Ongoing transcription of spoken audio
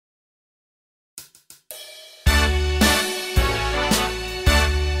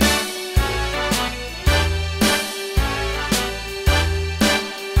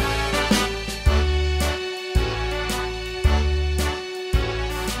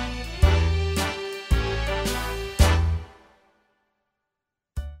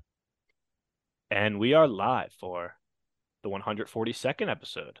And we are live for the 142nd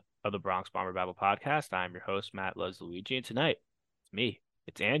episode of the Bronx Bomber Babble podcast. I'm your host, Matt Luigi, and tonight it's me,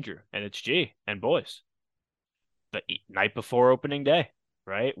 it's Andrew, and it's G. And boys, the night before opening day,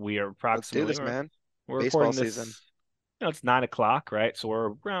 right? We are Let's do approximately, this, man. we're Baseball recording season. this, it's 9 o'clock, right? So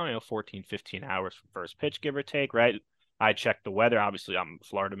we're around, 14, 15 hours from first pitch, give or take, right? I checked the weather. Obviously, I'm a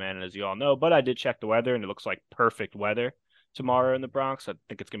Florida man, as you all know, but I did check the weather, and it looks like perfect weather tomorrow in the Bronx. I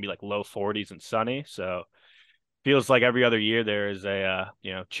think it's going to be like low 40s and sunny. So feels like every other year there is a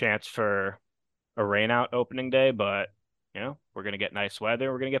chance for a rain out opening day, but we're gonna get nice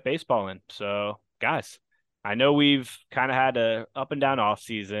weather. We're gonna get baseball in. So guys, I know we've kind of had a up and down off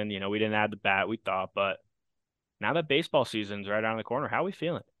season. We didn't add the bat we thought, but now that baseball season's right around the corner, how are we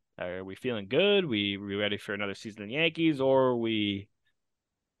feeling? Are we feeling good? We ready for another season in the Yankees, or are we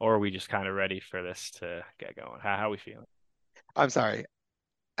just kind of ready for this to get going? How are we feeling? I'm sorry.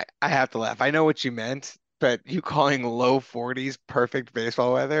 I have to laugh. I know what you meant, but you calling low 40s perfect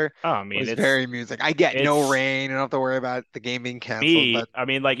baseball weather Oh, I mean, was very amusing. I get no it's rain. You don't have to worry about the game being canceled, me, but I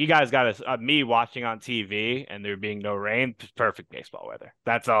mean, like you guys got me watching on TV and there being no rain, perfect baseball weather.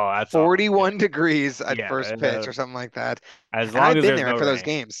 That's all. That's all. 41 degrees at Yeah, first pitch or something like that. as And long I've as been there's there no for those rain.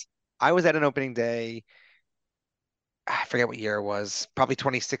 games. I was at an opening day. I forget what year it was, probably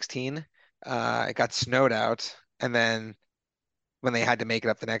 2016. It got snowed out. And then when they had to make it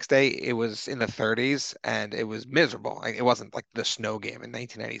up the next day, it was in the 30s and it was miserable. Like, it wasn't like the snow game in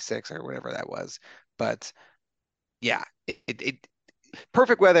 1996 or whatever that was. But yeah, it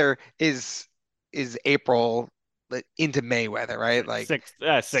perfect weather is April into May weather, right? Like 60s,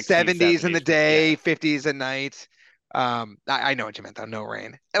 70s in the 70s for yeah, day, 50s at night. I know what you meant though, no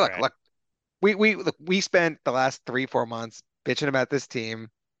rain. Hey, look, right. look, we spent the last 3, 4 months bitching about this team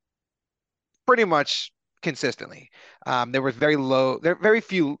pretty much consistently. There was there were very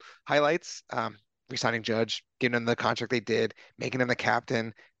few highlights. Resigning Judge, giving him the contract they did, making him the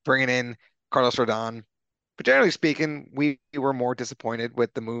captain, bringing in Carlos Rodon. But generally speaking, we were more disappointed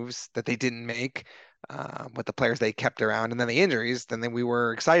with the moves that they didn't make, with the players they kept around, and then the injuries. Then we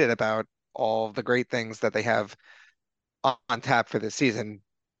were excited about all the great things that they have on tap for this season.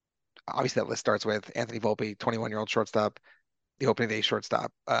 Obviously, that list starts with Anthony Volpe, 21-year-old shortstop, the opening day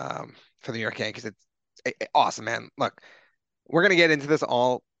shortstop, for the New York Yankees. It's awesome, man. Look, we're gonna get into this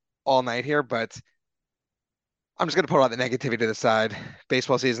all night here, but I'm just gonna put all the negativity to the side.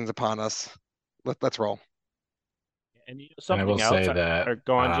 Baseball season's upon us. Let's roll. And And I will something else. say that Or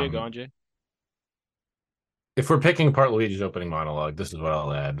go on, Jay. Go on, Jay. if we're picking apart Luigi's opening monologue, this is what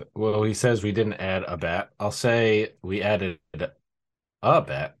I'll add. Well, he says we didn't add a bat. I'll say we added a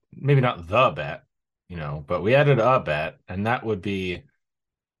bat, maybe not the bat, but we added a bat, and that would be,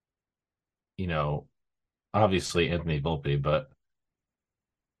 you know, obviously Anthony Volpe,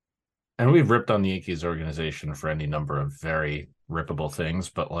 and we've ripped on the Yankees organization for any number of very rippable things,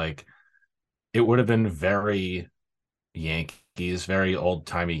 but like it would have been very Yankees, very old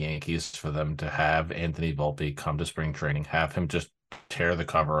timey Yankees for them to have Anthony Volpe come to spring training, have him just tear the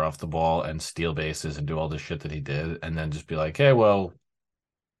cover off the ball and steal bases and do all the shit that he did, and then just be like, hey, well,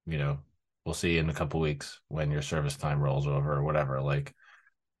 you know, we'll see you in a couple weeks when your service time rolls over or whatever.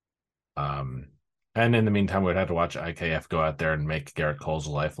 Um, and in the meantime, we'd have to watch IKF go out there and make Garrett Cole's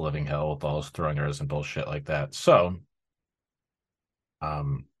life a living hell with all his throwing errors and bullshit like that. So,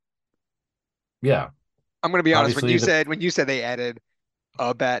 um, yeah, I'm gonna be honest. obviously the When you said they added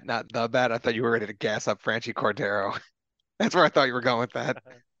a bat, not the bat, I thought you were ready to gas up Franchi Cordero. That's where I thought you were going with that.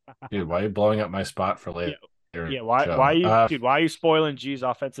 dude, why are you blowing up my spot for Yeah, later yeah. Why show? you, dude? Why are you spoiling G's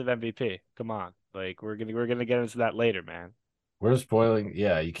offensive MVP? Come on, like we're gonna get into that later, man. We're spoiling.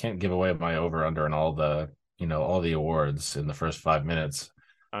 Yeah, you can't give away my over under and all all the awards in the first 5 minutes.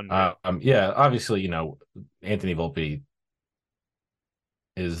 Unreal. Yeah, obviously, Anthony Volpe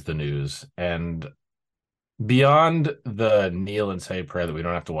is the news, and beyond the kneel and say prayer that we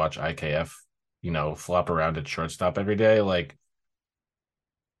don't have to watch IKF, flop around at shortstop every day, like,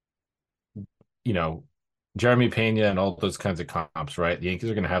 you know, Jeremy Pena and all those kinds of comps, right? The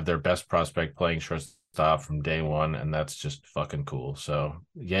Yankees are going to have their best prospect playing shortstop from day one, and that's just fucking cool. So,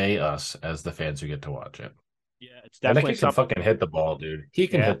 yay us as the fans who get to watch it. Yeah, it's And that definitely kid can something. fucking hit the ball, dude. He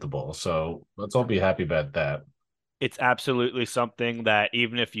can Yeah, hit the ball. So let's all be happy about that. it's absolutely something that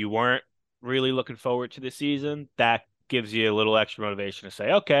even if you weren't really looking forward to the season, that gives you a little extra motivation to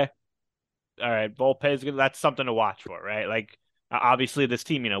say, okay, all right, Volpe's good. That's something to watch for, right? Like obviously this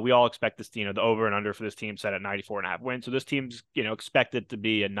team, we all expect this, the over and under for this team set at 94.5 wins. So this team's, expected to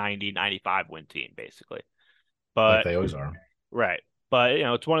be a 90, 95 win team, basically. Like But they always are. right. But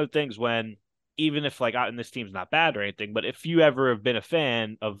it's one of the things when even if like and this team's not bad or anything, but if you ever have been a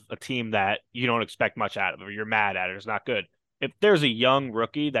fan of a team that you don't expect much out of, or you're mad at it, it's not good. If there's a young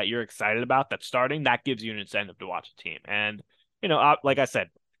rookie that you're excited about that's starting, that gives you an incentive to watch a team. And like I said,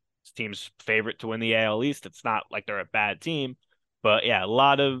 this team's favorite to win the AL East. It's not like they're a bad team, but yeah, a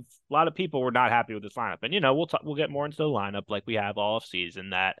lot of people were not happy with this lineup. And we'll get more into the lineup like we have all of season.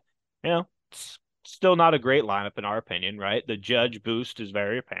 That it's still not a great lineup in our opinion, right? The Judge boost is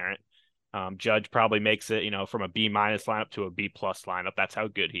very apparent. Judge probably makes it, from a B- lineup to a B+ lineup. That's how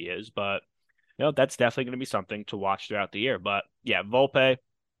good he is. But that's definitely going to be something to watch throughout the year. But yeah, Volpe,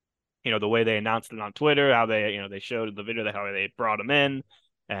 the way they announced it on Twitter, how they showed the video, how they brought him in,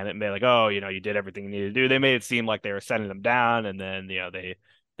 and it made like, oh, you did everything you needed to do. They made it seem like they were sending him down, and then they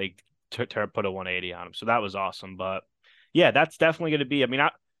put a 180 on him. So that was awesome. But yeah, that's definitely going to be. I mean,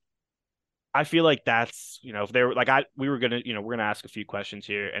 I feel like that's, if they were like, we were going to, we're going to ask a few questions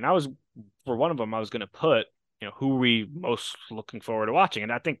here. And for one of them, I was going to put, who are we most looking forward to watching?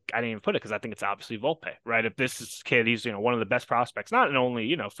 And I think I didn't even put it because I think it's obviously Volpe, right? If this kid, he's, one of the best prospects, not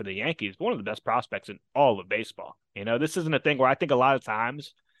only, for the Yankees, but one of the best prospects in all of baseball. This isn't a thing where I think a lot of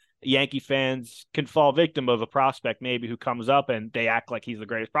times Yankee fans can fall victim of a prospect maybe who comes up and they act like he's the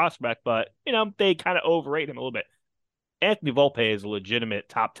greatest prospect, but, they kind of overrate him a little bit. Anthony Volpe is a legitimate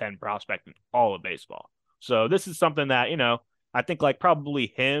top 10 prospect in all of baseball. So this is something that, I think like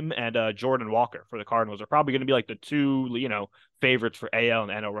probably him and Jordan Walker for the Cardinals are probably going to be like the two, favorites for AL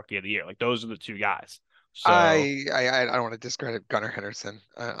and NL Rookie of the Year. Like those are the two guys. So I don't want to discredit Gunnar Henderson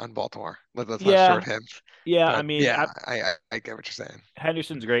on Baltimore. Let's not yeah, short him. yeah. I But mean, yeah, I get what you're saying.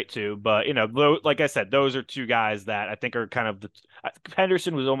 Henderson's great too, but like I said, those are two guys that I think are kind of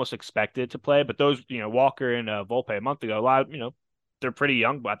Henderson was almost expected to play, but those, Walker and Volpe a month ago, a lot, they're pretty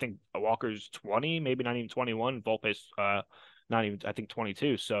young, but I think Walker's 20, maybe not even 21. Volpe's not even, I think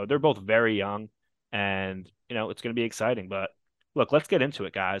 22. So they're both very young, and it's going to be exciting. But look, let's get into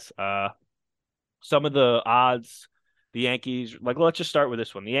it, guys. Some of the odds. The Yankees, like, let's just start with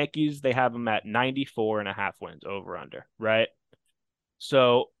this one. The Yankees, they have them at 94.5 wins over under, right?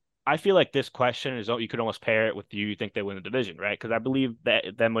 So I feel like this question is, you could almost pair it with you think they win the division, right? Because I believe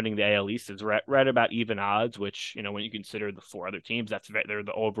that them winning the AL East is right about even odds, which, when you consider the four other teams, they're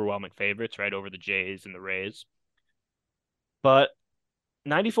the overwhelming favorites, right? Over the Jays and the Rays. But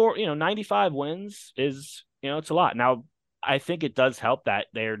 94, 95 wins is, it's a lot. Now, I think it does help that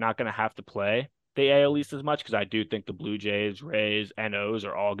they're not going to have to play the AL East as much because I do think the Blue Jays, Rays, and O's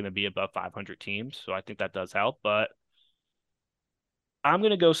are all going to be above 500 teams. So I think that does help. But I'm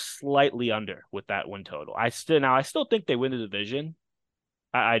going to go slightly under with that win total. I still think they win the division.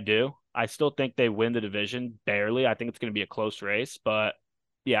 I do. I still think they win the division barely. I think it's going to be a close race. But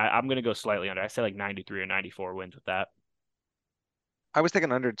yeah, I'm going to go slightly under. I say like 93 or 94 wins with that. I was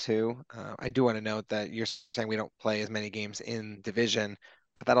thinking under two. I do want to note that you're saying we don't play as many games in division,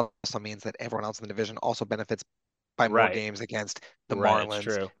 but that also means that everyone else in the division also benefits by more Right. games against the Right. It's Marlins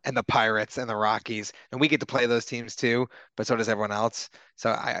true. and the Pirates and the Rockies. And we get to play those teams too, but so does everyone else.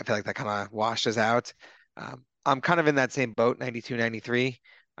 So I feel like that kind of washes out. I'm kind of in that same boat, 92, 93.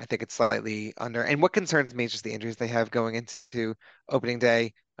 I think it's slightly under. And what concerns me is just the injuries they have going into opening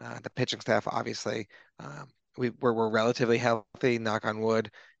day. The pitching staff, obviously. We're relatively healthy, knock on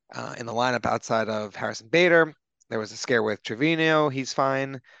wood, in the lineup outside of Harrison Bader. There was a scare with Trevino. He's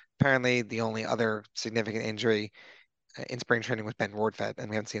fine. Apparently, the only other significant injury in spring training was Ben Rortvedt, and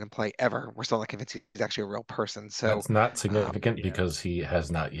we haven't seen him play ever. We're still not convinced he's actually a real person. So That's not significant yeah. because he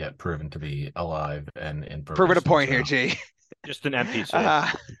has not yet proven to be alive and in proving a person. point here, G. Just an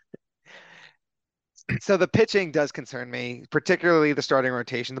NPC. So the pitching does concern me, particularly the starting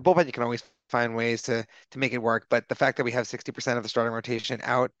rotation. The bullpen, you can always find ways to make it work, but the fact that we have 60% of the starting rotation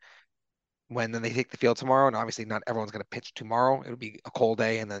out when then they take the field tomorrow, and obviously not everyone's going to pitch tomorrow. It'll be a cold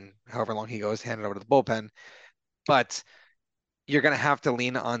day, and then however long he goes, hand it over to the bullpen. But you're going to have to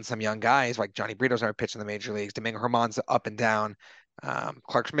lean on some young guys like Johnny Brito's never pitched in the major leagues. Domingo Germán's up and down.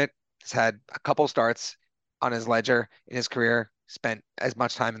 Clarke Schmidt has had a couple starts on his ledger in his career, spent as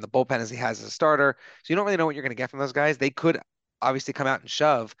much time in the bullpen as he has as a starter. So you don't really know what you're going to get from those guys. They could obviously come out and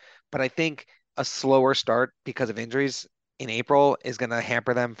shove, but I think a slower start because of injuries in April is going to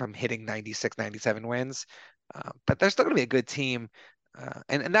hamper them from hitting 96, 97 wins. But they're still going to be a good team.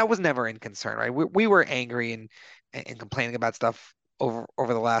 And that was never in concern, right? We were angry and complaining about stuff over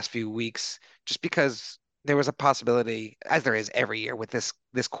the last few weeks just because there was a possibility, as there is every year with this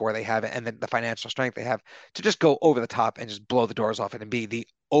core they have and the financial strength they have, to just go over the top and just blow the doors off it and be the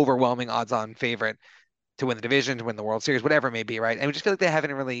overwhelming odds-on favorite to win the division, to win the World Series, whatever it may be, right? And we just feel like they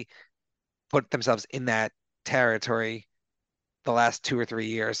haven't really put themselves in that territory the last 2 or 3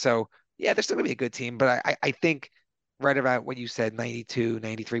 years. So Yeah, they're still gonna be a good team, but I think right about what you said, 92,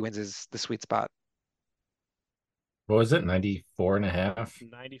 93 wins is the sweet spot. What was it? 94 and a half?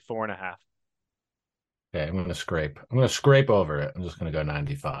 94 and a half. Okay, I'm gonna scrape. I'm gonna scrape over it. I'm just gonna go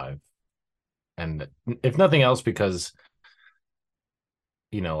 95. And if nothing else, because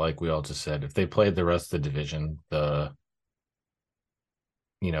like we all just said, if they played the rest of the division, the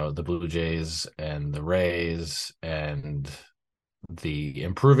Blue Jays and the Rays and the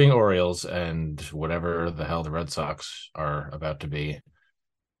improving Orioles and whatever the hell the Red Sox are about to be,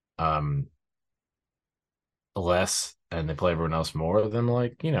 um, less, and they play everyone else more, then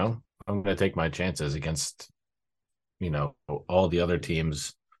I'm gonna take my chances against, all the other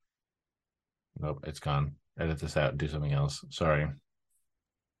teams. Nope, it's gone. Edit this out, do something else. Sorry.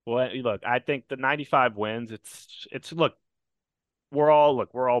 Well, look, I think the 95 wins. It's look, we were all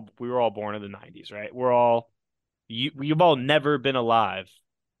born in the 90s, right? We've all never been alive.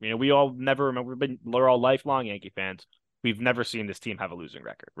 We all never remember. We're all lifelong Yankee fans. We've never seen this team have a losing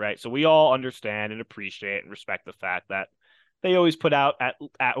record, right? So we all understand and appreciate and respect the fact that they always put out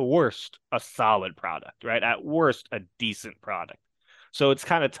at worst a solid product, right? At worst a decent product. So it's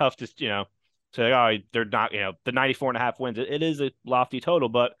kind of tough to say, oh, they're not, the 94 and a half wins. It is a lofty total,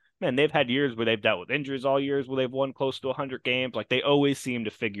 but man, they've had years where they've dealt with injuries all years where they've won close to 100 games. Like they always seem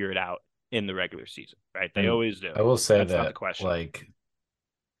to figure it out in the regular season, right? They And always do. I will say That's not the that, question. like,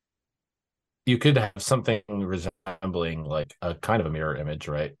 you could have something resembling like a kind of a mirror image,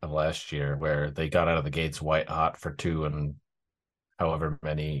 right, of last year, where they got out of the gates white hot for two and however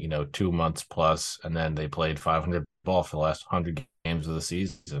many, 2 months plus, and then they played 500 ball for the last 100 games of the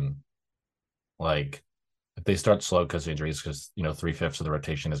season. Like, if they start slow because of injuries, because 3/5 of the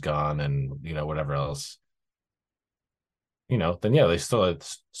rotation is gone, and whatever else, then yeah, they still had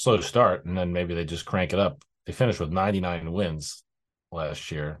slow start, and then maybe they just crank it up. They finished with 99 wins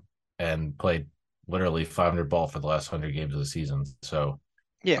last year and played literally 500 ball for the last 100 games of the season. So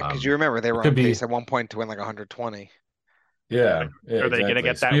Yeah, because you remember they it were could on be, pace at one point to win like 120. yeah, Are they going to exactly.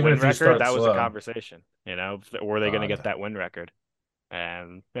 get So that even win if you record? start That was a slow, conversation, or are they going to get God, that win record?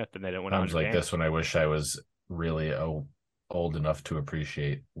 And yeah, then they didn't win times 100 like this games. when I wish I was really old enough to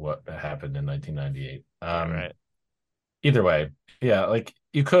appreciate what happened in 1998. Yeah, right. Either way, yeah, like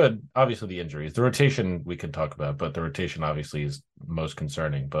you could, obviously the injuries, the rotation we could talk about, but the rotation obviously is most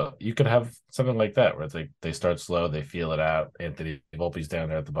concerning. But you could have something like that where they start slow, they feel it out. Anthony Volpe's down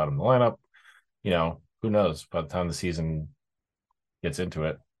there at the bottom of the lineup. Who knows? By the time the season gets into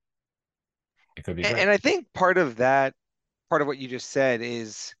it, it could be And, great. and I think part of what you just said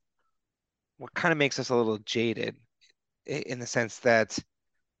is what kind of makes us a little jaded in the sense that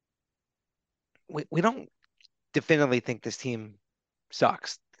we don't definitively think this team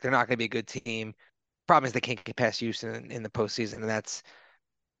sucks. They're not going to be a good team. Problem is they can't get past Houston in the postseason, and that's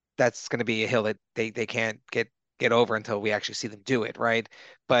going to be a hill that they can't get over until we actually see them do it, right?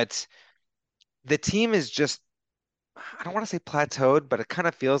 But the team is just, I don't want to say plateaued, but it kind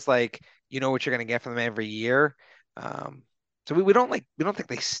of feels like you know what you're going to get from them every year. Um, so we don't think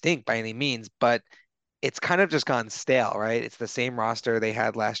they stink by any means, but it's kind of just gone stale, right? It's the same roster they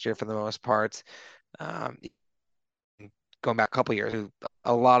had last year for the most part. Um, Going back a couple years,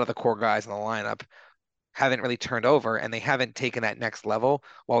 a lot of the core guys in the lineup haven't really turned over and they haven't taken that next level.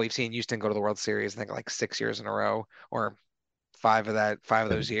 While we've seen Houston go to the World Series, I think like 6 years in a row, or five of The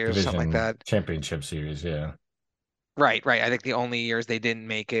those years, something like division that. championship series, yeah. Right, right. I think the only years they didn't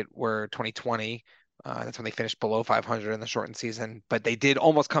make it were 2020. That's when they finished below 500 in the shortened season, but they did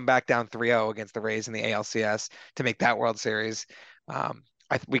almost come back down 3-0 against the Rays in the ALCS to make that World Series.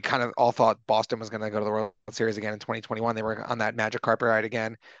 We kind of all thought Boston was going to go to the World Series again in 2021. They were on that magic carpet ride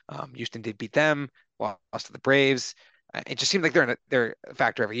again. Houston did beat them, lost to the Braves. It just seems like they're a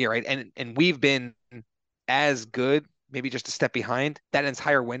factor every year, right? And we've been as good, maybe just a step behind that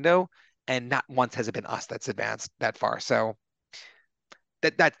entire window, and not once has it been us that's advanced that far. So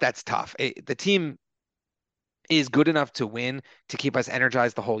that's tough. The team is good enough to win, to keep us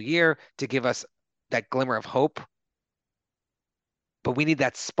energized the whole year, to give us that glimmer of hope. But we need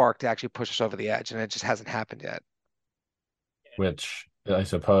that spark to actually push us over the edge, and it just hasn't happened yet. Which I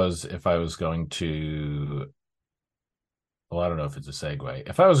suppose if I was going to, well, I don't know if it's a segue.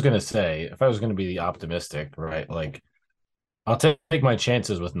 If I was going to be the optimistic, right? Like, I'll take my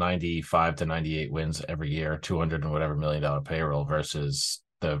chances with 95 to 98 wins every year, 200 and whatever $1 million payroll versus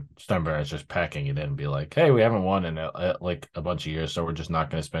the Steinbrenner's just packing it in and be like, hey, we haven't won in like a bunch of years, so we're just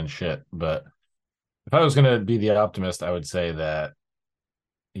not going to spend shit. But if I was going to be the optimist, I would say that,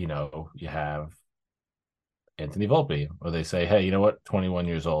 you have Anthony Volpe, or they say, hey, you know what, 21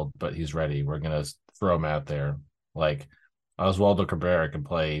 years old, but he's ready. We're going to throw him out there. Like Oswaldo Cabrera can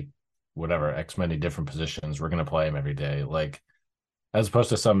play whatever X many different positions. We're going to play him every day. Like, as opposed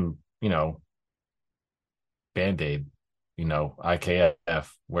to some, Band-Aid, IKF,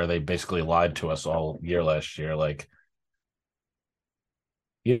 where they basically lied to us all year last year. Like,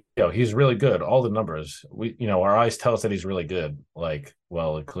 he's really good. All the numbers, our eyes tell us that he's really good. Like,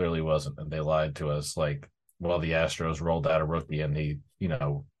 well, it clearly wasn't, and they lied to us. Like, well, the Astros rolled out a rookie, and he,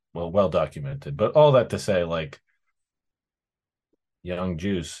 well documented. But all that to say, like, young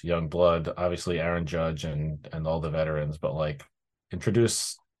juice, young blood, obviously Aaron Judge and all the veterans, but like,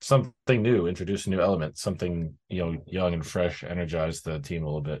 introduce something new, introduce a new element, something young and fresh, energize the team a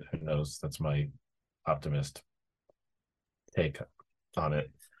little bit. Who knows? That's my optimist take on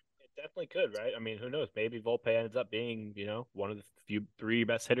it. It definitely could, right? I mean, who knows? Maybe Volpe ends up being, one of the three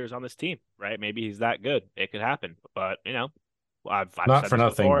best hitters on this team, right? Maybe he's that good. It could happen, but I've Not said for this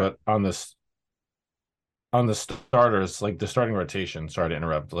nothing, before. but on the starters, like the starting rotation. Sorry to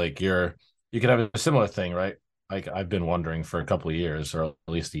interrupt. Like you could have a similar thing, right? Like I've been wondering for a couple of years, or at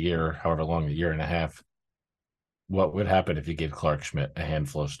least a year, however long, a year and a half, what would happen if you gave Clark Schmidt a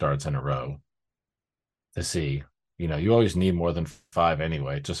handful of starts in a row to see. You always need more than 5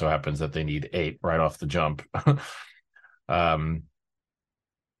 anyway. It just so happens that they need 8 right off the jump. What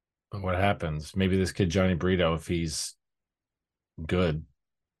happens? Maybe this kid Johnny Brito, if he's good,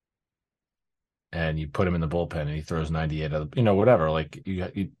 and you put him in the bullpen and he throws 98 whatever, like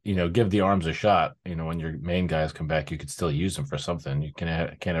you give the arms a shot. When your main guys come back, you could still use them for something. You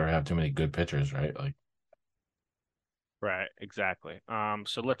can't ever have too many good pitchers, right? Like, Right, exactly.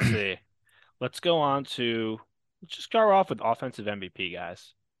 So let's see. Let's go on to let's just start off with offensive MVP,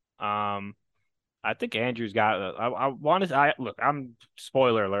 guys. I think Andrew's got. I wanted. I look. I'm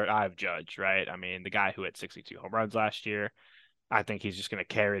spoiler alert. I have Judge, right? I mean, the guy who had 62 home runs last year. I think he's just going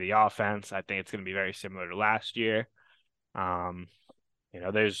to carry the offense. I think it's going to be very similar to last year. Um,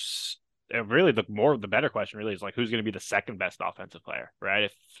 there's really the better question really is like who's going to be the second best offensive player,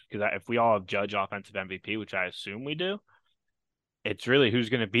 right? If we all have Judge offensive MVP, which I assume we do, it's really who's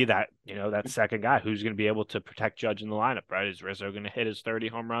going to be that that second guy who's going to be able to protect Judge in the lineup, right? Is Rizzo going to hit his 30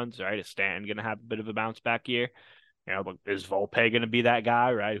 home runs, right? Is Stanton going to have a bit of a bounce back year? But is Volpe going to be that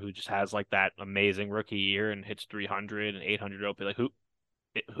guy, right? Who just has like that amazing rookie year and hits 300 and 800 OP? Like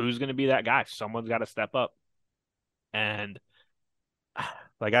who's going to be that guy? Someone's got to step up. And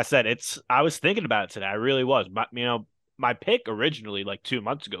like I said, I was thinking about it today. I really was. But my pick originally, like 2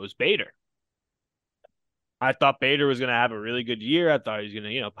 months ago, was Bader. I thought Bader was going to have a really good year. I thought he was going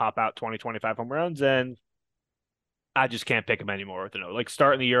to, pop out 20, 25 home runs, and I just can't pick him anymore with like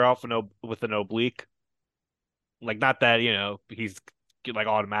starting the year off with an oblique. Like, not that, he's like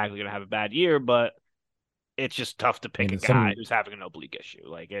automatically going to have a bad year, but it's just tough to pick a guy who's having an oblique issue.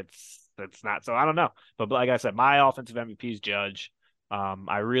 Like, it's not, so I don't know. But like I said, my offensive MVP is Judge. I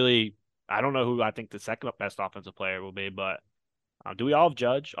don't know who I think the second best offensive player will be, but do we all have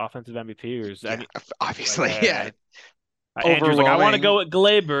Judge offensive MVP, or is that obviously, like, yeah. Andrew's like, I want to go with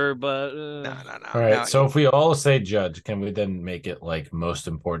Glaber, but no. All right. So if we all say Judge, can we then make it like most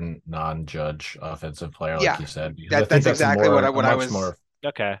important non-Judge offensive player, like you said? Because that's exactly what I was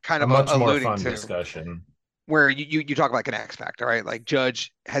okay. kind of much alluding more fun to. Discussion. Where you talk like an X factor, right? Like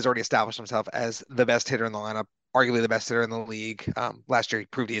Judge has already established himself as the best hitter in the lineup, arguably the best hitter in the league. Last year he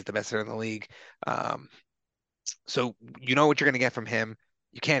proved he is the best hitter in the league. So you know what you're going to get from him.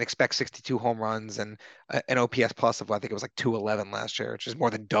 You can't expect 62 home runs and an OPS plus of I think it was like 211 last year, which is more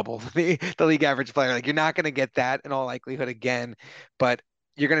than double the league average player. Like you're not going to get that in all likelihood again, but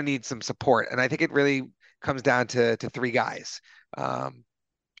you're going to need some support. And I think it really comes down to 3 guys. DJ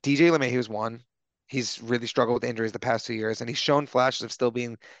LeMahieu is one. He's really struggled with injuries the past 2 years, and he's shown flashes of still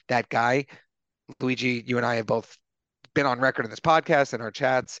being that guy. Luigi, you and I have both been on record in this podcast and our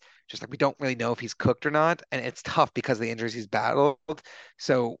chats, just like we don't really know if he's cooked or not. And it's tough because of the injuries he's battled.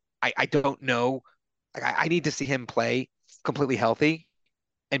 So I don't know. Like I need to see him play completely healthy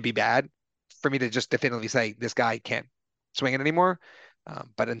and be bad for me to just definitively say this guy can't swing it anymore.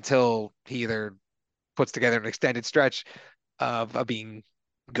 But until he either puts together an extended stretch of being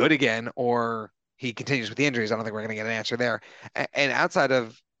good again or he continues with the injuries, I don't think we're going to get an answer there. And outside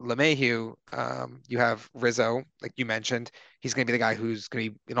of LeMahieu, you have Rizzo, like you mentioned. He's going to be the guy who's going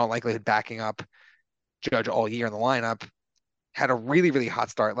to be, in all likelihood, backing up Judge all year in the lineup. Had a really, really hot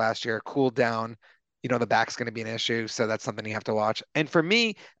start last year, cooled down. The back's going to be an issue, so that's something you have to watch. And for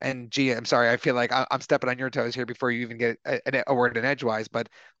me, and Gia, I'm sorry, I feel like I'm stepping on your toes here before you even get a word in edgewise, but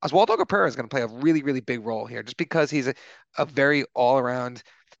Oswaldo Cabrera is going to play a really, really big role here just because he's a very all-around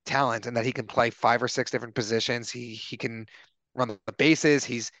talent and that he can play 5 or 6 different positions. He can run the bases.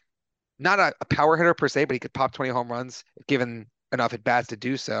 He's not a power hitter per se, but he could pop 20 home runs if given enough at bats to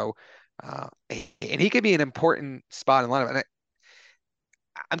do so. And he could be an important spot in the lineup. And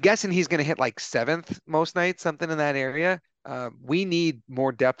I'm guessing he's going to hit like seventh most nights, something in that area. We need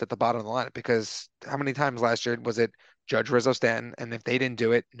more depth at the bottom of the lineup because how many times last year was it Judge, Rizzo, Stanton, and if they didn't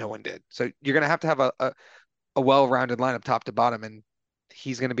do it, no one did. So you're going to have a well-rounded lineup top to bottom, and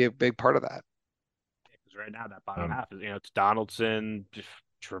he's going to be a big part of that. Because right now that bottom half is, it's Donaldson,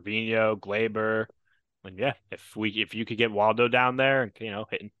 Trevino, Glaber. And yeah, if you could get Waldo down there and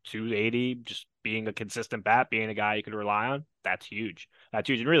hitting 280, just being a consistent bat, being a guy you could rely on, that's huge. That's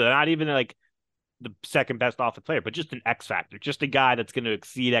huge. And really not even like the second best offensive player, but just an X factor, just a guy that's going to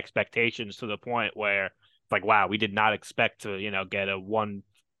exceed expectations to the point where it's like, wow, we did not expect to, get a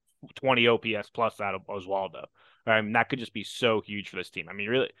 120 OPS plus out of Oswaldo. I mean, that could just be so huge for this team. I mean,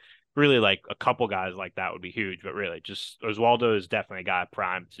 really like a couple guys like that would be huge, but really just Oswaldo is definitely a guy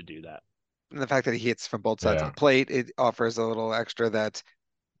primed to do that. And the fact that he hits from both sides of the plate, it offers a little extra that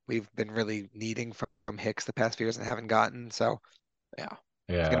we've been really needing from Hicks the past few years and haven't gotten. So, yeah,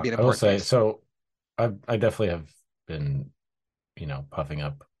 it's going to be an important. I will say piece. so. I definitely have been, puffing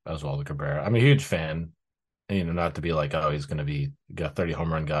up Oswaldo Cabrera. I'm a huge fan, and, not to be like, oh, he's going to be a 30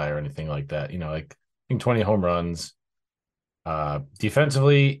 home run guy or anything like that. Like I think 20 home runs.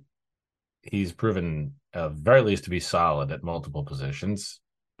 Defensively, he's proven at very least to be solid at multiple positions.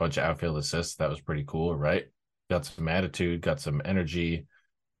 Bunch of outfield assists. That was pretty cool, right? Got some attitude, got some energy.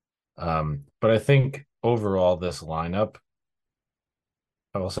 But I think overall this lineup,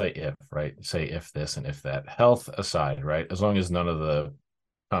 I will say if this and if that. Health aside, right? As long as none of the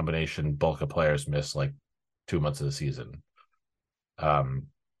combination bulk of players miss like 2 months of the season.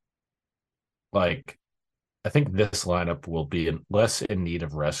 Like I think this lineup will be less in need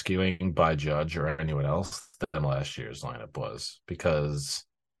of rescuing by Judge or anyone else than last year's lineup was, because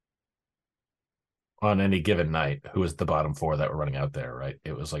on any given night, who was the bottom four that were running out there, right?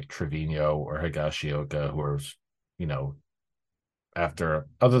 It was like Trevino or Higashioka, who was, after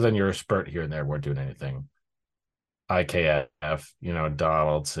other than your spurt here and there, weren't doing anything. IKF,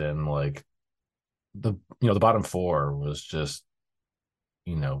 Donaldson, like the bottom four was just,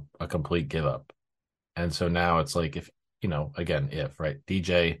 a complete give up. And so now it's like if right,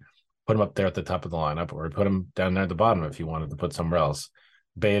 DJ, put him up there at the top of the lineup or put him down there at the bottom if you wanted to put somewhere else.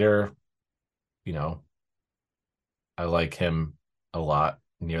 Bader, I like him a lot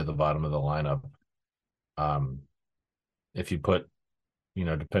near the bottom of the lineup. If you put,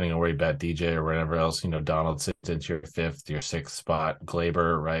 depending on where you bet DJ or whatever else, Donaldson into your fifth, your sixth spot,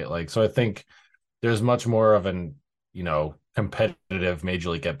 Glaber, right? Like, so I think there's much more of an, competitive major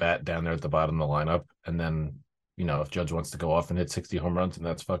league at bat down there at the bottom of the lineup. And then, if Judge wants to go off and hit 60 home runs, and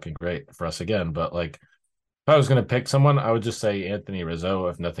that's fucking great for us again. But like, if I was going to pick someone, I would just say Anthony Rizzo,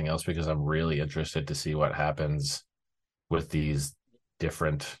 if nothing else, because I'm really interested to see what happens with these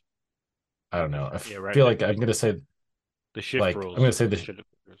different, I don't know. I feel like I'm going to say the shift rules. I'm going to say I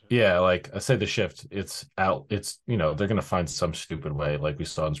say the shift. It's out. It's, they're going to find some stupid way, like we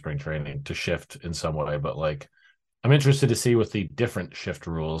saw in spring training, to shift in some way. But like, I'm interested to see with the different shift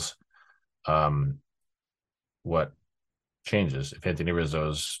rules, what changes. If Anthony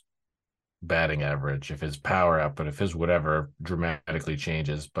Rizzo's batting average, if his power output, if his whatever dramatically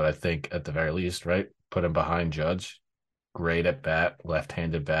changes. But I think at the very least, right, put him behind Judge, great at bat,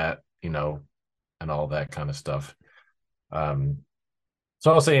 left-handed bat, and all that kind of stuff. So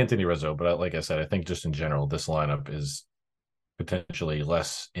I'll say Anthony Rizzo, but like I said, I think just in general, this lineup is potentially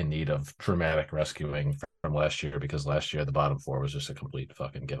less in need of dramatic rescuing from last year, because last year the bottom four was just a complete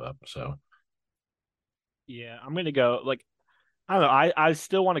fucking give up. So yeah, I'm gonna go like, I don't know. I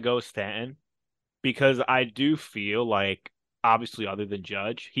still want to go Stanton because I do feel like, obviously, other than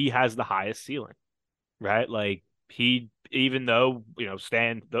Judge, he has the highest ceiling, right? Like even though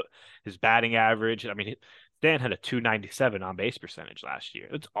Stanton, his batting average, I mean, Stanton had a 297 on base percentage last year.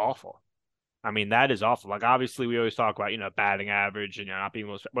 It's awful. I mean, that is awful. Like, obviously, we always talk about batting average and not being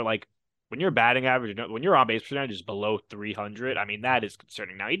most, but like when your batting average, when your on base percentage is below 300, I mean, that is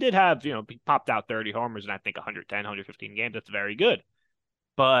concerning. Now, he did have, he popped out 30 homers and I think 110, 115 games. That's very good.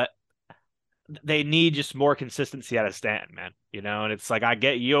 But they need just more consistency out of Stanton, man. And it's like,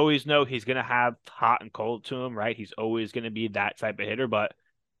 you always know he's going to have hot and cold to him, right? He's always going to be that type of hitter, but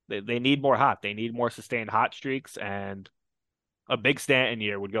they need more hot. They need more sustained hot streaks, and a big Stanton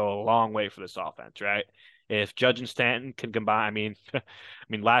year would go a long way for this offense, right? If Judge and Stanton can combine, I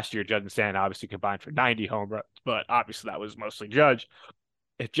mean, last year Judge and Stanton obviously combined for 90 home runs, but obviously that was mostly Judge.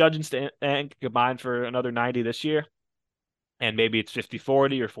 If Judge and Stanton can combine for another 90 this year, and maybe it's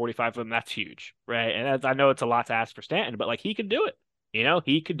 50-40 or 45 for them, that's huge, right? And I know it's a lot to ask for Stanton, but like, he could do it.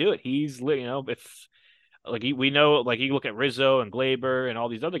 He could do it. If Like we know, like you look at Rizzo and Glaber and all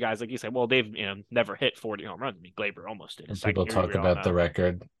these other guys, like you say, well, they've never hit 40 home runs. I mean, Glaber almost did his And second people year, as talk we all about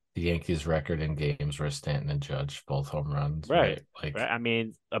know. the Yankees record in games where Stanton and Judge both home runs, Right. right? Like, Right. I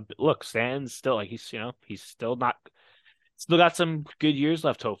mean, look, Stanton's still like he's still not still got some good years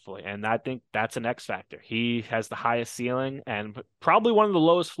left, hopefully, and I think that's an X factor. He has the highest ceiling and probably one of the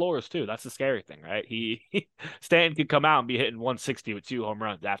lowest floors too. That's the scary thing, right? Stanton could come out and be hitting 160 with 2 home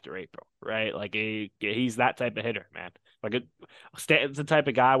runs after April, right? Like he's that type of hitter, man. Stanton's the type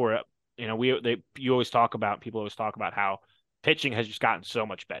of guy where you always talk about people always talk about how pitching has just gotten so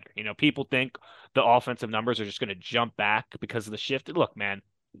much better. People think the offensive numbers are just going to jump back because of the shift. Look, man,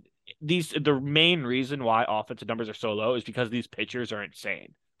 the main reason why offensive numbers are so low is because these pitchers are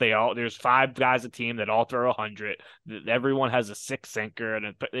insane. There's 5 guys a team that all throw 100. Everyone has a 6 sinker,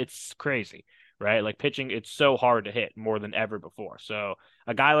 and it's crazy, right? Like pitching, it's so hard to hit more than ever before. So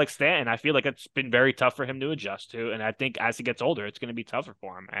a guy like Stanton, I feel like it's been very tough for him to adjust to, and I think as he gets older, it's going to be tougher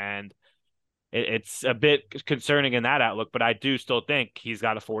for him. And it's a bit concerning in that outlook, but I do still think he's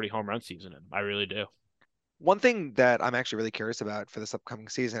got a 40 home run season in him. I really do. One thing that I'm actually really curious about for this upcoming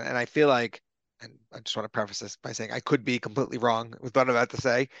season, and I feel like, and I just want to preface this by saying I could be completely wrong with what I'm about to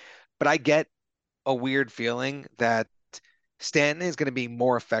say, but I get a weird feeling that Stanton is going to be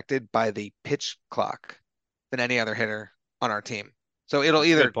more affected by the pitch clock than any other hitter on our team. So it'll That's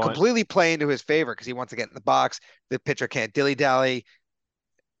a either good point. completely play into his favor because he wants to get in the box. The pitcher can't dilly-dally,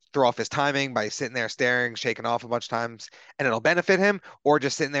 throw off his timing by sitting there staring, shaking off a bunch of times, and it'll benefit him, or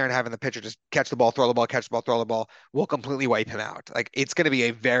just sitting there and having the pitcher just catch the ball, throw the ball, catch the ball, throw the ball will completely wipe him out. Like it's going to be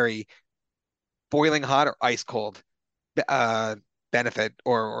a very boiling hot or ice cold uh, benefit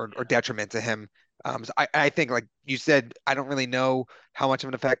or detriment to him. So I think, like you said, I don't really know how much of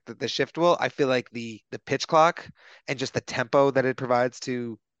an effect that the shift will. I feel like the pitch clock and just the tempo that it provides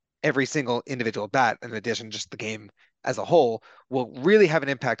to every single individual bat, in addition just the game as a whole, will really have an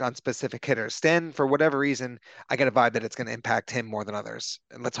impact on specific hitters. Stan, for whatever reason, I get a vibe that it's going to impact him more than others,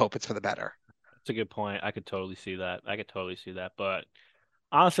 and let's hope it's for the better. That's a good point. I could totally see that. I could totally see that. But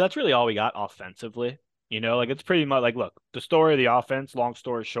honestly, that's really all we got offensively. Like it's pretty much like, look, the story of the offense, long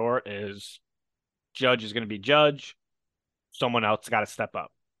story short, is Judge is going to be Judge. Someone else got to step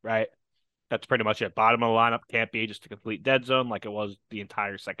up, right? That's pretty much it. Bottom of the lineup can't be just a complete dead zone like it was the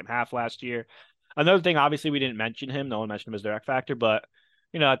entire second half last year. Another thing, obviously, we didn't mention him. No one mentioned him as their X factor, but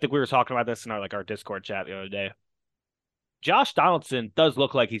I think we were talking about this in our Discord chat the other day. Josh Donaldson does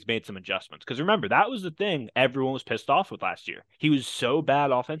look like he's made some adjustments. Because remember, that was the thing everyone was pissed off with last year. He was so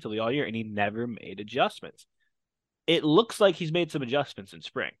bad offensively all year, and he never made adjustments. It looks like he's made some adjustments in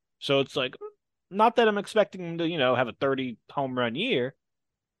spring. So it's like, not that I'm expecting him to, have a 30 home run year,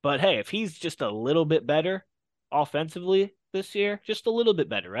 but hey, if he's just a little bit better offensively this year, just a little bit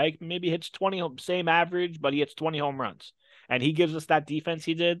better, right? Maybe hits 20, same average, but he hits 20 home runs. And he gives us that defense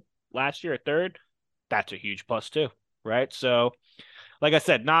he did last year at third. That's a huge plus too, right? So, like I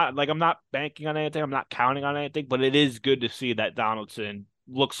said, not like I'm not banking on anything, I'm not counting on anything, but it is good to see that Donaldson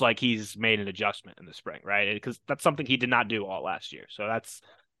looks like he's made an adjustment in the spring, right? Because that's something he did not do all last year. So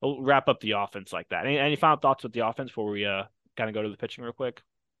we'll wrap up the offense like that. Any final thoughts with the offense before we kind of go to the pitching real quick?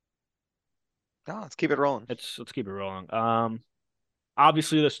 No, let's keep it rolling. Let's keep it rolling.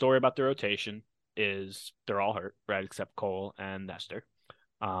 Obviously the story about the rotation is they're all hurt, right? Except Cole and Nestor.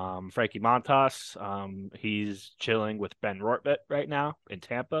 Frankie Montas, he's chilling with Ben Rortvedt right now in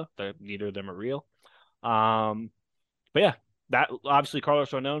Tampa. Neither of them are real. But yeah, that obviously Carlos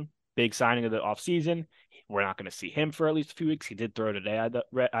Rodon, big signing of the offseason. We're not going to see him for at least a few weeks. He did throw today,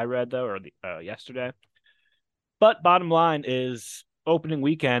 I read though, or yesterday. But bottom line is opening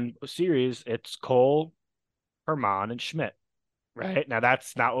weekend series, it's Cole, Herman, and Schmidt. Right now,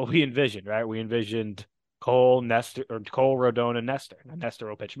 that's not what we envisioned. Right, we envisioned Cole, Nestor, or Cole, Rodon, and Nestor. Now, Nestor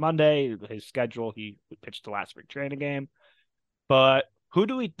will pitch Monday. His schedule, he pitched the last spring training game. But who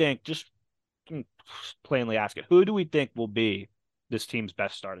do we think? Just plainly ask it. Who do we think will be this team's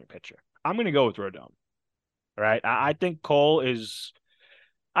best starting pitcher? I'm going to go with Rodon. All right, I think Cole is.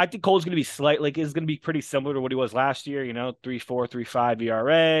 I think Cole's going to be is going to be pretty similar to what he was last year, 3.4, 3.5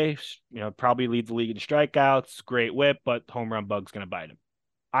 ERA, probably leads the league in strikeouts, great whip, but home run bug's going to bite him.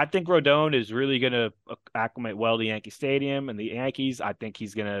 I think Rodon is really going to acclimate well to Yankee Stadium and the Yankees. I think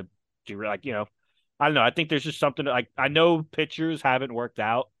he's going to do I don't know. I think there's just something I know pitchers haven't worked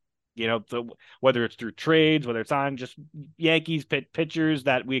out, whether it's through trades, whether it's on just Yankees pitchers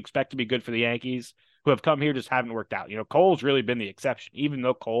that we expect to be good for the Yankees who have come here just haven't worked out. Cole's really been the exception, even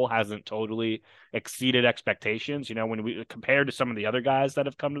though Cole hasn't totally exceeded expectations. When we compared to some of the other guys that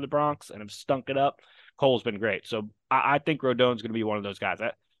have come to the Bronx and have stunk it up, Cole's been great. So I think Rodon's going to be one of those guys.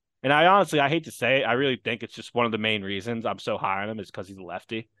 And I hate to say it, I really think it's just one of the main reasons I'm so high on him is because he's a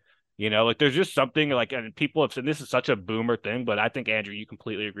lefty. Like there's just something like, and people have said this is such a boomer thing, but I think Andrew, you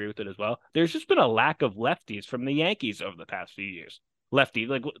completely agree with it as well. There's just been a lack of lefties from the Yankees over the past few years. Lefty,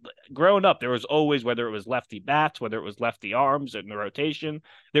 like growing up, there was always, whether it was lefty bats, whether it was lefty arms in the rotation,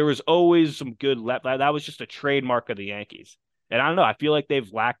 there was always some good left. That was just a trademark of the Yankees. And I don't know, I feel like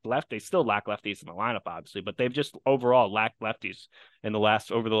they've lacked left. They still lack lefties in the lineup, obviously, but they've just overall lacked lefties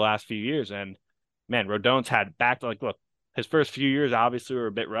over the last few years. And man, Rodon's had back, like, look, his first few years obviously were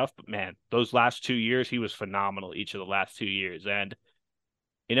a bit rough, but man, those last 2 years, he was phenomenal each of the last 2 years. And,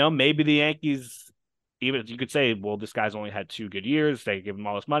 maybe the Yankees, even if you could say, well, this guy's only had 2 good years, they give him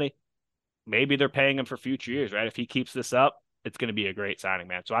all this money. Maybe they're paying him for future years, right? If he keeps this up, it's going to be a great signing,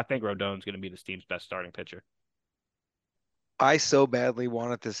 man. So I think Rodon's going to be this team's best starting pitcher. I so badly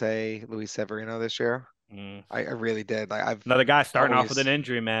wanted to say Luis Severino this year. Mm. I really did. Like I've Another guy starting off with always- an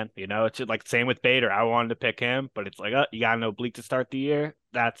injury, man. It's like same with Bader. I wanted to pick him, but it's like, you got an oblique to start the year.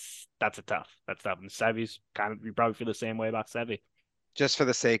 That's tough. That's tough. And Sevy's you probably feel the same way about Sevy. just for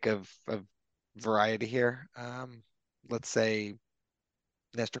the sake of variety here, let's say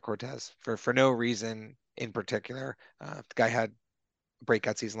Nestor Cortez for no reason in particular. The guy had a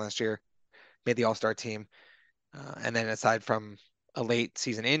breakout season last year, made the All-Star team, and then aside from a late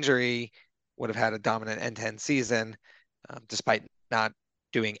season injury, would have had a dominant end-to-end season, despite not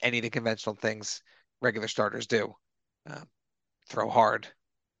doing any of the conventional things regular starters do. Throw hard,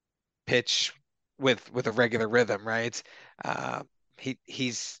 pitch with a regular rhythm, right?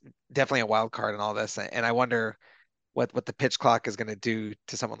 He's definitely a wild card in all this, and I wonder what the pitch clock is going to do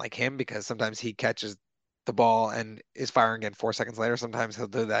to someone like him, because sometimes he catches the ball and is firing again 4 seconds later. Sometimes he'll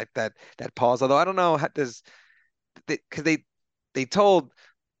do that pause. Although I don't know how does because they told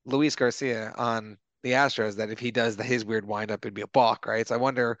Luis Garcia on the Astros that if he does his weird windup, it'd be a balk, right? So I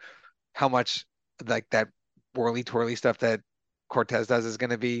wonder how much like that whirly twirly stuff that Cortez does is going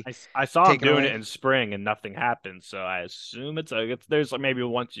to be I saw him taken doing away. it in spring and nothing happened. So I assume there's like maybe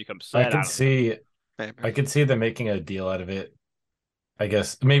once you come I set. I could don't know. see Maybe. I could see them making a deal out of it. I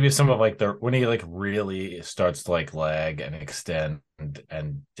guess maybe some of like the when he like really starts to like lag and extend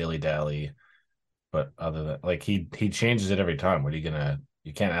and dilly dally, but other than like he changes it every time. What are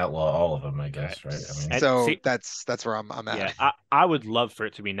you can't outlaw all of them, I guess, right? I mean, And So see, that's where I'm yeah, at. I would love for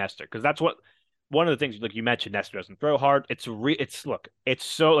it to be Nestor because that's what one of the things. Like you mentioned, Nestor doesn't throw hard. It's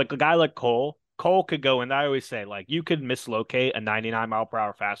so like a guy like Cole. Cole could go, and I always say like you could mislocate a 99 mile per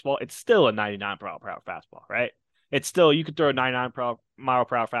hour fastball. It's still a 99 mile per hour fastball, right? It's still you could throw a 99 mile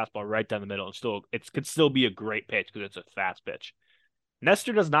per hour fastball right down the middle, and it could still be a great pitch because it's a fast pitch.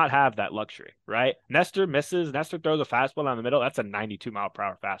 Nestor does not have that luxury, right? Nestor misses. Nestor throws a fastball down the middle. That's a 92 mile per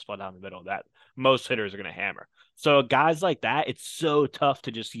hour fastball down the middle that most hitters are going to hammer. So guys like that, it's so tough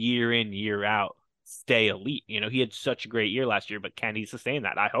to just year in, year out stay elite. He had such a great year last year, but can he sustain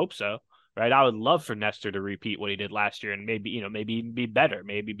that? I hope so. Right. I would love for Nestor to repeat what he did last year and maybe even be better,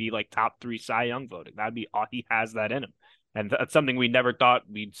 maybe be like top 3 Cy Young voting. That'd be all he has that in him. And that's something we never thought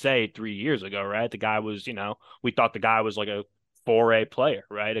we'd say 3 years ago, right? The guy was, we thought the guy was like a 4A player,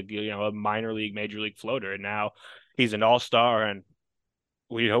 right? A minor league, major league floater. And now he's an all-star, and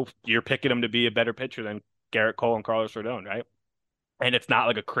we hope you're picking him to be a better pitcher than Garrett Cole and Carlos Rodon, right? And it's not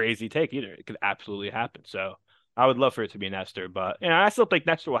like a crazy take either. It could absolutely happen. So I would love for it to be Nestor, but I still think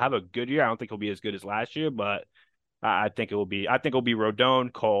Nestor will have a good year. I don't think he'll be as good as last year, but I think it'll be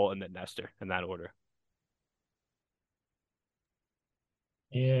Rodon, Cole, and then Nestor in that order.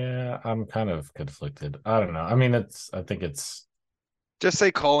 yeah, I'm kind of conflicted. I don't know. I mean, I think it's Just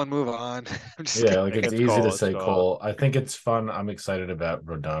say Cole and move on. I'm just yeah, kidding. like it's It's easy to Cole. say Cole. I think it's fun. I'm excited about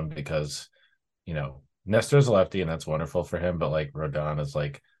Rodon because, Nestor's a lefty and that's wonderful for him, but like Rodon is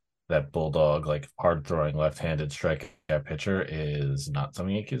like that bulldog, like hard throwing left-handed strikeout pitcher is not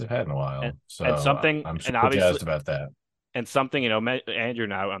something Yankees have had in a while. And, So and something, I'm and super obviously, jazzed about that. and something, Andrew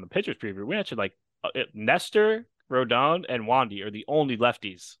and I on the pitchers preview, we mentioned like Nestor, Rodon, and Wandy are the only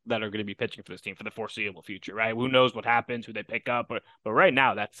lefties that are going to be pitching for this team for the foreseeable future, right? Who knows what happens, who they pick up, but right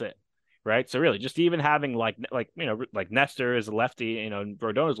now that's it, right? So really, just even having like Nestor is a lefty,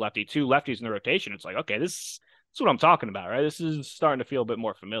 Rodon is lefty, 2 lefties in the rotation. It's like, okay, this is what I'm talking about, right? This is starting to feel a bit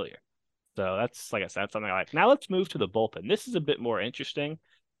more familiar. So that's, like I said, something I like. Now let's move to the bullpen. This is a bit more interesting.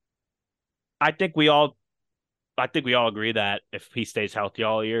 I think we all agree that if he stays healthy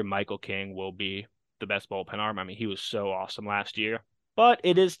all year, Michael King will be the best bullpen arm. I mean, he was so awesome last year, but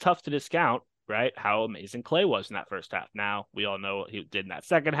it is tough to discount, right, how amazing Clay was in that first half. Now we all know what he did in that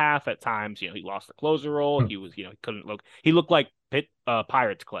second half. At times, he lost the closer role. He was, he couldn't look. He looked like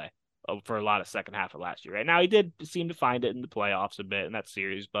Pirates Clay, for a lot of second half of last year. Right now, he did seem to find it in the playoffs a bit in that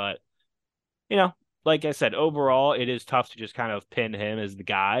series, but you know, like I said, overall, it is tough to just kind of pin him as the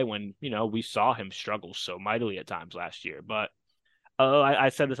guy when we saw him struggle so mightily at times last year. But I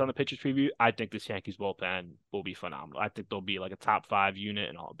said this on the pitchers preview. I think this Yankees bullpen will be phenomenal. I think they'll be like a top 5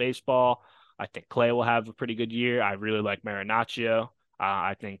 unit in all of baseball. I think Clay will have a pretty good year. I really like Marinaccio.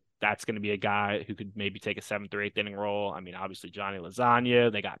 I think that's going to be a guy who could maybe take a 7th or 8th inning role. I mean, obviously Johnny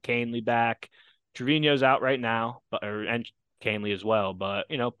Lasagna. They got Canely back. Trevino's out right now, and Canely as well. But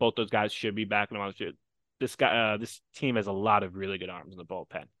both those guys should be back in the month. This team has a lot of really good arms in the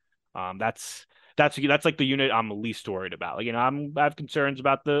bullpen. That's like the unit I'm least worried about. Like, I have concerns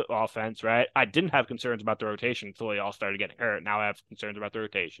about the offense, right? I didn't have concerns about the rotation until they all started getting hurt. Now I have concerns about the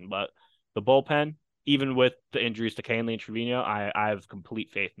rotation, but the bullpen, even with the injuries to Canely and Trevino, I have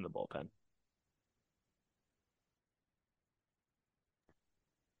complete faith in the bullpen.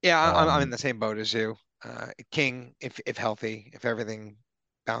 Yeah, I'm in the same boat as you. King, if healthy, if everything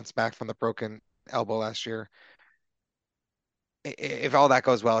bounced back from the broken elbow last year, if all that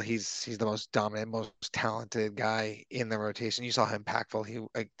goes well, he's the most dominant, most talented guy in the rotation. You saw how impactful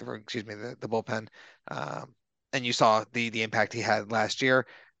the bullpen, and you saw the impact he had last year.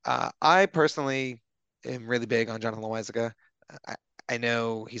 I personally am really big on Jonathan Loaisiga. I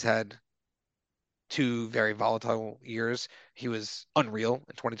know he's had 2 very volatile years. He was unreal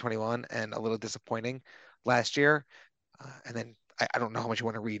in 2021 and a little disappointing last year. And then I don't know how much you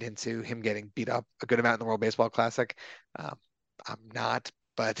want to read into him getting beat up a good amount in the World Baseball Classic. I'm not,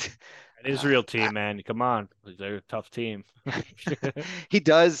 but it is a real team, man. Come on, they're a tough team. he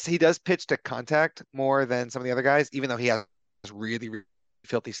does pitch to contact more than some of the other guys, even though he has really, really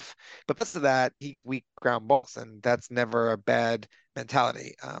filthy stuff. But plus of that, he weak ground balls, and that's never a bad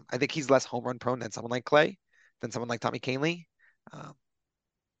mentality. I think he's less home run prone than someone like Clay, than someone like Tommy Kahnle.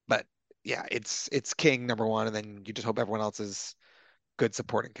 But yeah, it's King number 1, and then you just hope everyone else is good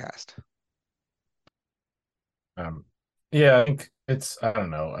supporting cast. Yeah, I think I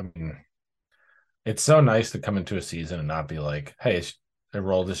don't know. I mean, it's so nice to come into a season and not be like, hey, is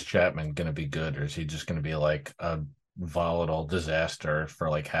Aroldis Chapman going to be good, or is he just going to be like a volatile disaster for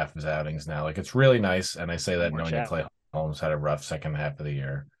like half his outings now? Like, it's really nice, and I say that knowing that Clay Holmes had a rough second half of the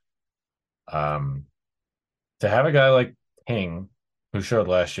year. To have a guy like King, who showed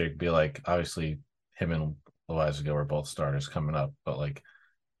last year, be like, obviously him and Loaisiga were both starters coming up, but like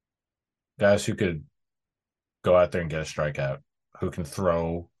guys who could go out there and get a strikeout, who can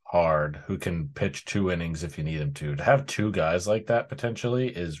throw hard, who can pitch 2 innings if you need him to. To have 2 guys like that potentially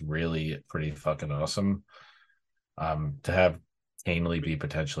is really pretty fucking awesome. To have Kahnle be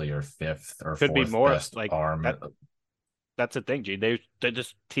potentially your 5th or 4th best arm. That's the thing, G.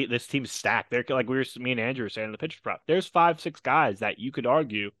 This team's stacked. They're like me and Andrew were saying in the pitcher prop. There's 5-6 guys that you could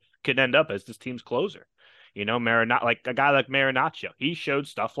argue could end up as this team's closer. Like a guy like Marinaccio, he showed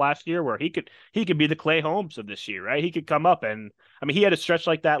stuff last year where he could be the Clay Holmes of this year, right? He could come up and he had a stretch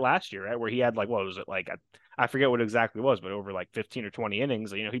like that last year, right, where he had like what was it like I forget what it exactly was, but over like 15 or 20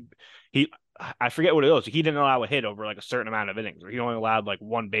 innings, I forget what it was. He didn't allow a hit over like a certain amount of innings, or he only allowed like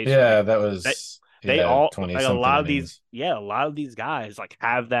 1 base. Yeah, that was. They all 20 like a lot of innings. a lot of these guys like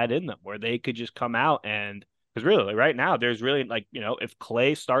have that in them where they could just come out and because really like, right now there's really like if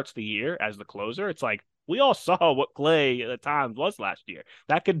Clay starts the year as the closer, it's like we all saw what Clay at times was last year.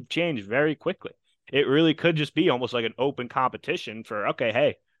 That could change very quickly. It really could just be almost like an open competition for okay,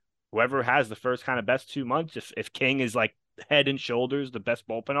 hey, whoever has the first kind of best 2 months, if King is like head and shoulders the best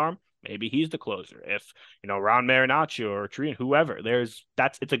bullpen arm, maybe he's the closer. If Ron Marinaccio or Trian, whoever, it's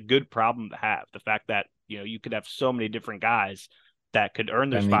a good problem to have. The fact that you could have so many different guys that could earn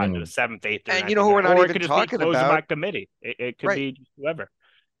their spot in the 7th, 8th, and who we're not even talking about by committee. It could be just whoever.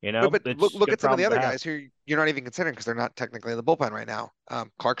 But look at some of the other guys who you're not even considering because they're not technically in the bullpen right now.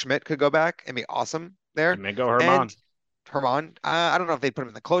 Clark Schmidt could go back and be awesome there. Domingo Germán. Germán, I don't know if they put him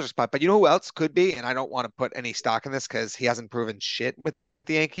in the closer spot, but you know who else could be? And I don't want to put any stock in this because he hasn't proven shit with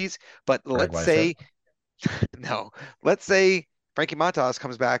the Yankees. But let's say Frankie Montas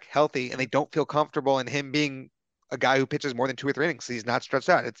comes back healthy and they don't feel comfortable in him being a guy who pitches more than 2 or 3 innings. He's not stretched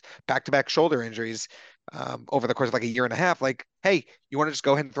out. It's back-to-back shoulder injuries over the course of like a year and a half. Like, hey, you want to just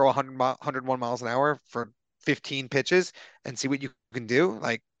go ahead and throw 101 miles an hour for 15 pitches and see what you can do?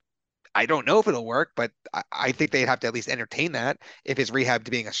 Like, I don't know if it'll work, but I think they'd have to at least entertain that if his rehab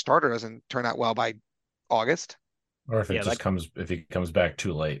to being a starter doesn't turn out well by August. Or if if he comes back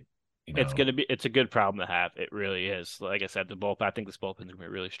too late. It's a good problem to have. It really is. Like I said, I think this bullpen's gonna be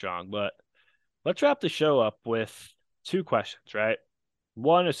really strong. But let's wrap the show up with 2 questions, right?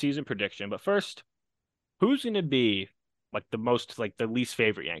 One, a season prediction. But first, who's gonna be like the least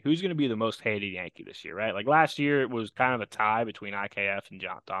favorite Yankee? Who's going to be the most hated Yankee this year, right? Like last year, it was kind of a tie between IKF and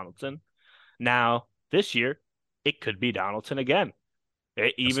John Donaldson. Now this year, it could be Donaldson again. I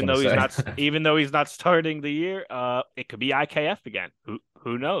was Even gonna though he's say. not, even though he's not starting the year, it could be IKF again.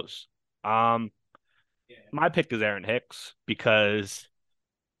 Who knows? Um, my pick is Aaron Hicks because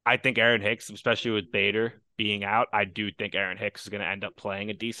I think Aaron Hicks, especially with Bader being out, I do think Aaron Hicks is going to end up playing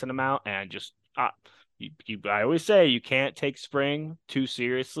a decent amount. And just, I always say you can't take spring too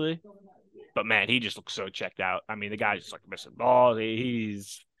seriously, but man, he just looks so checked out. I mean, the guy's just like missing balls.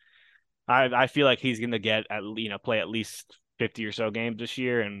 I feel like he's going to get play at least 50 or so games this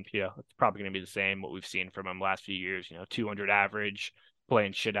year, and it's probably going to be the same what we've seen from him last few years. 200 average,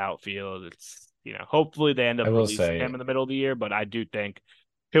 playing shit outfield. It's hopefully they end I up will releasing him say, in the middle of the year, but I do think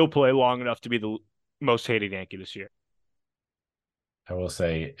he'll play long enough to be the most hated Yankee this year.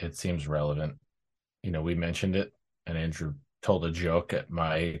 it seems relevant. We mentioned it, and Andrew told a joke at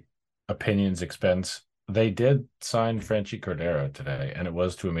my opinion's expense. They did sign Franchy Cordero today, and it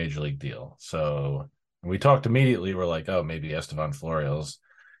was to a major league deal. So we talked immediately. We're like, oh, maybe Estevan Florial's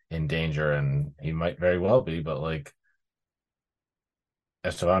in danger, and he might very well be. But like,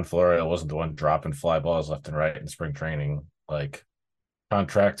 Estevan Florial wasn't the one dropping fly balls left and right in spring training. Like,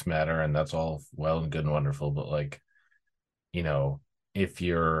 contracts matter, and that's all well and good and wonderful. But like, if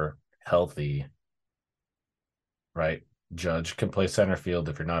you're healthy, right? Judge can play center field.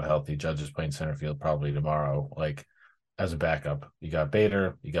 If you're not healthy, Judge is playing center field probably tomorrow. Like, as a backup, you got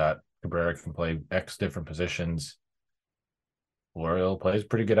Bader, you got Cabrera can play X different positions. L'Oreal plays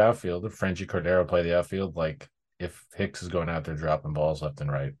pretty good outfield. If Franchy Cordero play the outfield, like if Hicks is going out there dropping balls left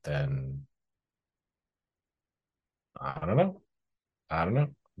and right, then I don't know. I don't know.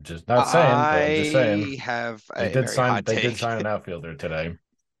 Just not saying, but I'm just saying I have they a did very sign hot they did take. sign an outfielder today.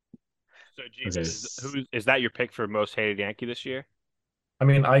 So, Okay. Jesus, is that your pick for most hated Yankee this year? I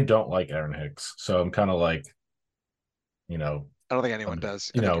mean, I don't like Aaron Hicks, so I'm kind of like, you know, I don't think anyone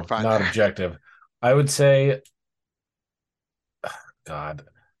does. I you think you're know, fine not there. objective. I would say, God,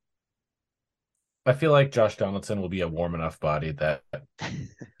 I feel like Josh Donaldson will be a warm enough body that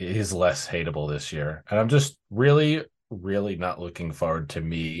is less hateable this year. And I'm just really, really not looking forward to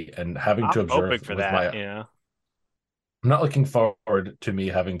me and having to I'm hoping observe for with that. my I'm not looking forward to me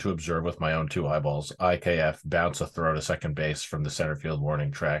having to observe with my own two eyeballs IKF bounce a throw to second base from the center field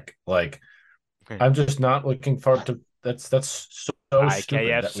warning track. Like, I'm just not looking forward to that's so stupid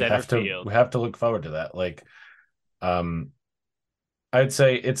IKF that center field. we have to look forward to that. Like, um I'd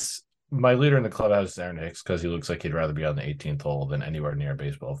say it's my leader in the clubhouse is Aaron Hicks because he looks like he'd rather be on the 18th hole than anywhere near a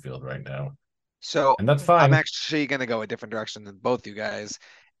baseball field right now. So And that's I'm fine. actually going to go a different direction than both you guys.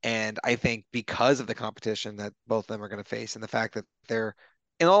 And I think because of the competition that both of them are going to face and the fact that they're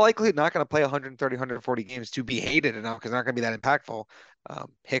in all likelihood not going to play 130, 140 games to be hated enough because they're not going to be that impactful.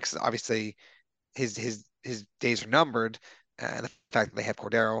 Hicks, obviously, his days are numbered. And the fact that they have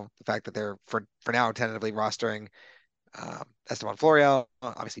Cordero, the fact that they're for now tentatively rostering Esteban Florial.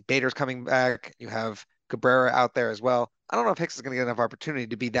 Obviously, Bader's coming back. You have Cabrera out there as well. I don't know if Hicks is going to get enough opportunity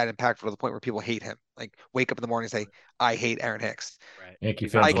to be that impactful to the point where people hate him. Like wake up in the morning and say, "I hate Aaron Hicks." Right. Yankee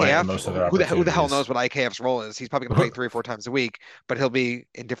He's not fans will get playing. IKF, most of their who the hell knows opportunities. what IKF's role is? He's probably going to play 3 or 4 times a week, but he'll be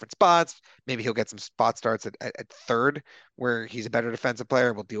in different spots. Maybe he'll get some spot starts at third, where he's a better defensive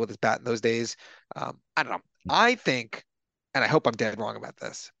player. We'll deal with his bat in those days. I don't know. I think, and I hope I'm dead wrong about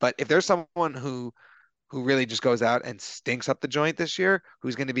this, but if there's someone who really just goes out and stinks up the joint this year,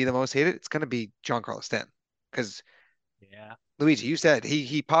 who's going to be the most hated? It's going to be Giancarlo Stanton. Because Yeah. Luigi, you said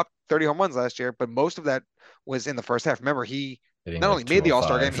he popped 30 home runs last year, but most of that was in the first half. Remember, he Hitting not only like made the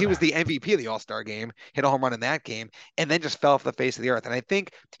All-Star game, he was 205. the MVP of the All-Star game, hit a home run in that game, and then just fell off the face of the earth. And I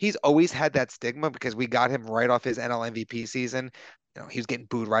think he's always had that stigma because we got him right off his NL MVP season. He was getting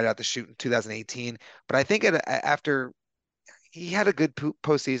booed right out the chute in 2018. But I think after he had a good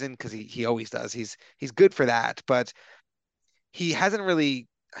postseason because he always does. He's good for that, but he hasn't really.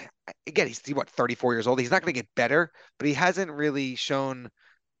 Again, he's what 34 years old. He's not going to get better, but he hasn't really shown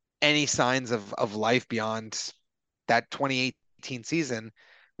any signs of life beyond that 2018 season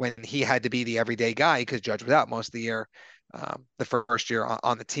when he had to be the everyday guy because Judge was out most of the year. The first year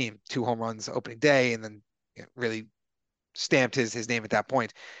on the team, 2 home runs opening day, and then really stamped his name at that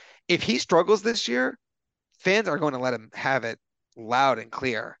point. If he struggles this year, fans are going to let him have it loud and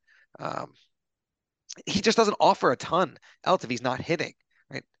clear. Um, he just doesn't offer a ton else if he's not hitting,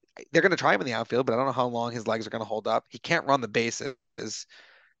 right? They're going to try him in the outfield, but I don't know how long his legs are going to hold up. He can't run the bases.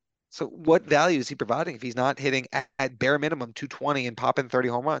 So what value is he providing if he's not hitting at bare minimum 220 and popping 30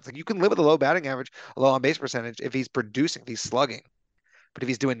 home runs? Like you can live with a low batting average, a low on base percentage if he's producing, if he's slugging. But if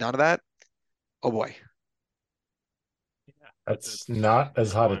he's doing none of that, oh boy. That's not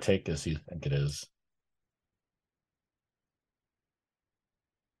as hot a take as you think it is.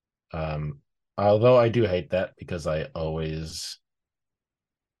 Although I do hate that because I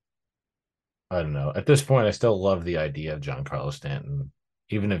don't know. At this point, I still love the idea of Giancarlo Stanton,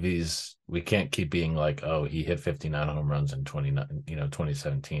 even if we can't keep being like, oh, he hit 59 home runs in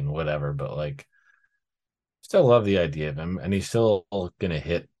 2017, whatever. But like, still love the idea of him, and he's still gonna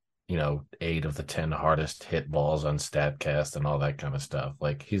hit, 8 of the 10 hardest hit balls on Statcast and all that kind of stuff.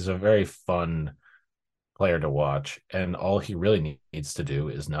 Like, he's a very fun player to watch, and all he really needs to do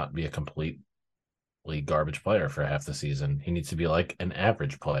is not be a completely garbage player for half the season. He needs to be like an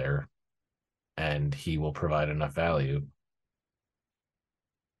average player, and he will provide enough value.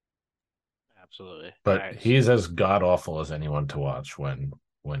 Absolutely. But he's as god awful as anyone to watch when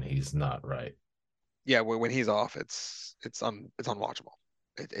he's not right. Yeah, when he's off, it's unwatchable.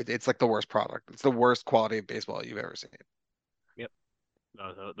 It's like the worst product. It's the worst quality of baseball you've ever seen. Yep.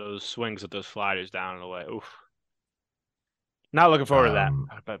 Those swings at those sliders down and away. Oof. Not looking forward to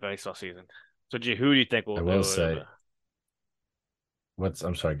that baseball season. So, who do you think will? I will say.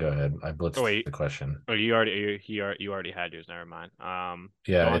 I'm sorry. Go ahead. I blitzed the question. Oh, you already had yours. Never mind.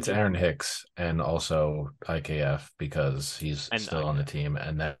 Yeah, it's Aaron Hicks and also IKF because he's still on the team,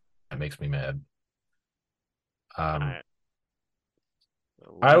 and that makes me mad.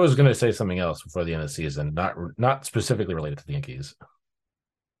 I was going to say something else before the end of the season, not specifically related to the Yankees.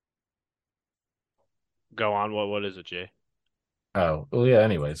 Go on. What is it, Jay? Oh, well, yeah.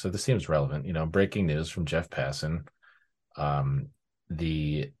 Anyway, so this seems relevant. Breaking news from Jeff Passan.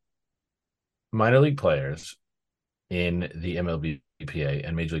 The minor league players in the MLBPA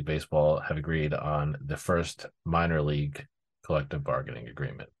and Major League Baseball have agreed on the first minor league collective bargaining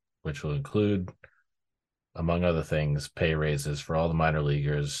agreement, which will include, among other things, pay raises for all the minor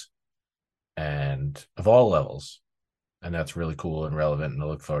leaguers and of all levels. And that's really cool and relevant. And I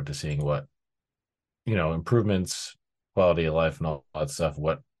look forward to seeing what, improvements, quality of life and all that stuff,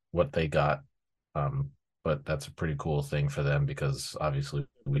 what they got. But that's a pretty cool thing for them because obviously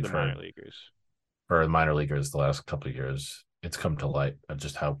we've heard for the minor leaguers the last couple of years, it's come to light of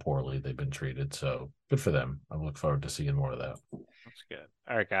just how poorly they've been treated. So good for them. I look forward to seeing more of that. That's good.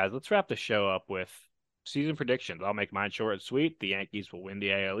 All right, guys, let's wrap the show up with season predictions. I'll make mine short and sweet. The Yankees will win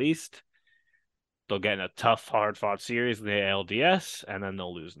the AL East. They'll get in a tough, hard-fought series in the ALDS, and then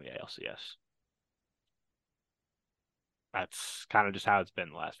they'll lose in the ALCS. That's kind of just how it's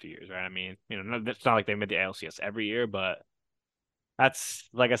been the last few years, right? I mean, it's not like they made the ALCS every year, but that's,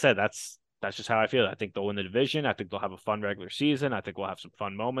 like I said, that's just how I feel. I think they'll win the division. I think they'll have a fun regular season. I think we'll have some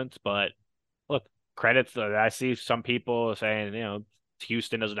fun moments. But look, credits. I see some people saying,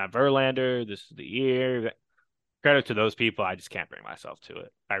 Houston doesn't have Verlander. This is the year. Credit to those people. I just can't bring myself to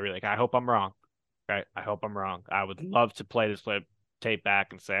it. I hope I'm wrong. Right? I hope I'm wrong. I would love to play this tape back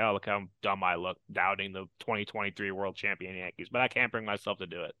and say, oh, look how dumb I look doubting the 2023 world champion Yankees, but I can't bring myself to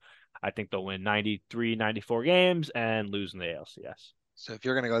do it. I think they'll win 93, 94 games and lose in the ALCS. So if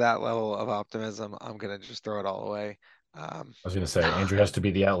you're going to go that level of optimism, I'm going to just throw it all away. I was going to say, Andrew has to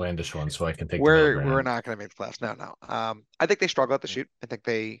be the outlandish one so I can take we're not going to make the playoffs. No. I think they struggle at the shoot. I think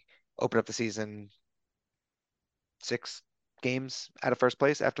they open up the season 6 games out of first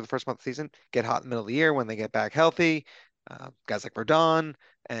place after the first month of the season, get hot in the middle of the year when they get back healthy. Guys like Verdon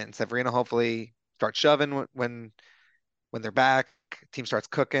and Severino hopefully start shoving when they're back. Team starts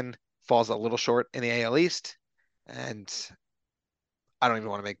cooking, falls a little short in the AL East, and I don't even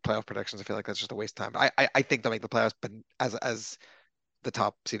want to make playoff predictions. I feel like that's just a waste of time. I think they'll make the playoffs, but as the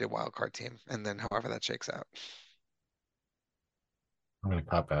top seeded wild card team, and then however that shakes out. I'm going to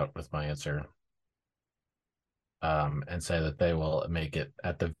pop out with my answer. And say that they will make it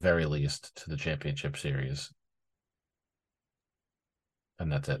at the very least to the championship series.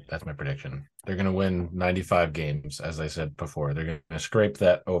 And that's it. That's my prediction. They're going to win 95 games, as I said before. They're going to scrape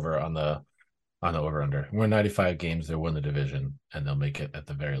that over on the over-under. Win 95 games, they'll win the division, and they'll make it at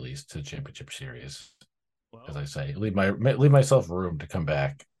the very least to the championship series. Well, as I say, leave myself room to come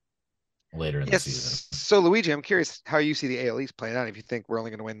back later in the season. So, Luigi, I'm curious how you see the AL East playing out. If you think we're only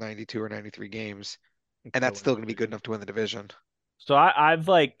going to win 92 or 93 games, and that's still going to be good enough to win the division. So I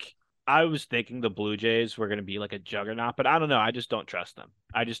was thinking the Blue Jays were going to be like a juggernaut, but I don't know. I just don't trust them.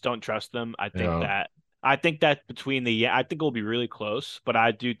 I think that between I think it'll be really close, but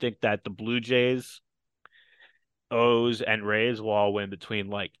I do think that the Blue Jays, O's, and Rays will all win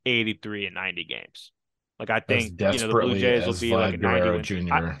between like 83 and 90 games. Like I think the Blue Jays will be like a 90 win.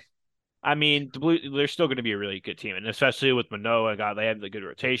 Jr. I mean, they're still going to be a really good team, and especially with Manoah, they have the good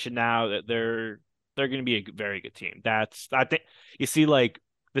rotation now. That they're going to be a very good team. I think you see like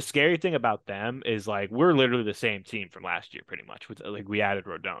the scary thing about them is like we're literally the same team from last year, pretty much. With like we added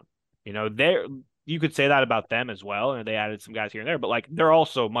Rodon. They're you could say that about them as well, and they added some guys here and there, but like they're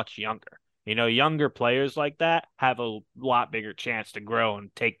also much younger. Younger players like that have a lot bigger chance to grow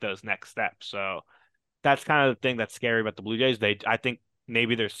and take those next steps. So that's kind of the thing that's scary about the Blue Jays. I think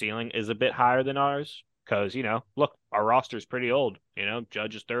maybe their ceiling is a bit higher than ours because, look, our roster's pretty old.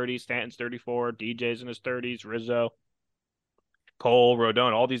 Judge is 30, Stanton's 34, DJ's in his 30s, Rizzo, Cole,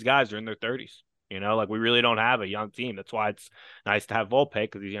 Rodon, all these guys are in their 30s. Like we really don't have a young team. That's why it's nice to have Volpe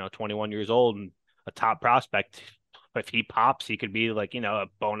because he's, 21 years old and a top prospect. If he pops, he could be like, a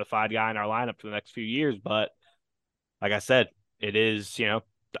bona fide guy in our lineup for the next few years. But like I said, it is,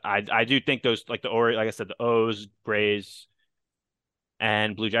 I do think those like like I said, the O's, Braves,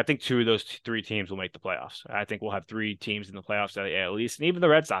 and Blue Jays. I think two of those three teams will make the playoffs. I think we'll have three teams in the playoffs at least, and even the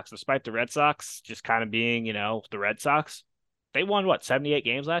Red Sox, despite the Red Sox just kind of being, the Red Sox. They won 78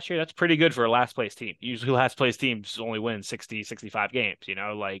 games last year. That's pretty good for a last place team. Usually last place teams only win 60, 65 games,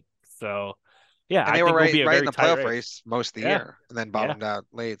 like so. Yeah, and I they were think it'll right, be a right in very the tight playoff race. race most of the Yeah. year, and then bottomed out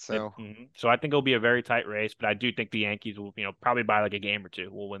late. So, So I think it'll be a very tight race, but I do think the Yankees will, probably by like a game or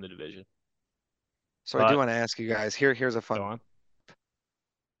two, will win the division. so I But do want to ask you guys. Here's a go fun on.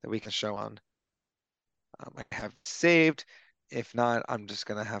 that we can show on. I have saved. If not, I'm just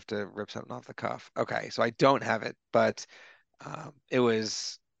gonna have to rip something off the cuff. Okay, so I don't have it, but it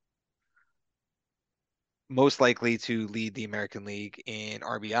was most likely to lead the American League in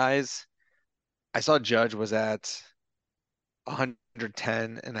RBIs. I saw Judge was at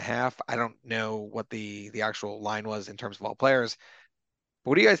 110 and a half. I don't know what the actual line was in terms of all players. But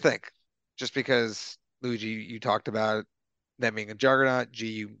what do you guys think? Just because Luigi, you talked about them being a juggernaut. G,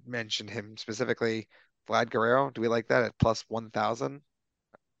 you mentioned him specifically. Vlad Guerrero, do we like that at plus 1,000?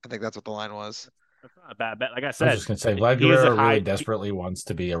 I think that's what the line was. That's not a bad bet. Like I I was said, just gonna say, Vlad he is a Guerrero high. really desperately wants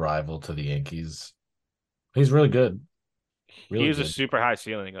to be a rival to the Yankees. He's really good. He Really is a good. super high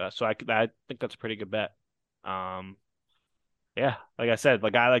ceiling, so I think that's a pretty good bet. Yeah, like I said,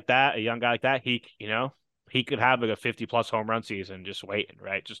 a guy like that, a young guy like that, he could have like a 50 plus home run season just waiting,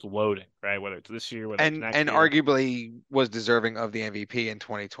 right? Just loading, right? Whether it's this year, whether it's And next and year. arguably was deserving of the MVP in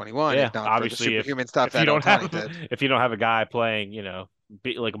 2021, Yeah, if not for the obviously, superhuman stuff if you that don't Ohtani have did. if you don't have a guy playing,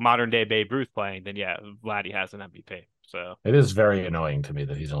 like modern day Babe Ruth playing, then yeah, Vladdy has an MVP. So It is very annoying to me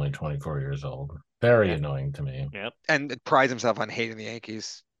that he's only 24 years old. Very yeah, annoying to me. yep, And prides himself on hating the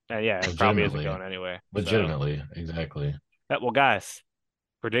Yankees. and yeah, it probably isn't Legitimately. going anywhere. So Legitimately. Exactly. well, guys,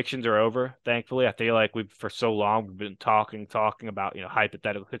 predictions are over. Thankfully, I feel like for so long we've been talking about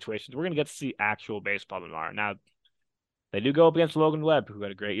hypothetical situations. We're gonna get to see actual baseball tomorrow. Now they do go up against Logan Webb, who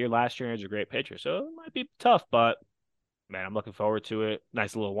had a great year last year and is a great pitcher, so it might be tough. But man, I'm looking forward to it.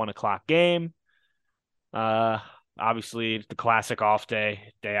 Nice little 1 o'clock game. Uh, Obviously the classic off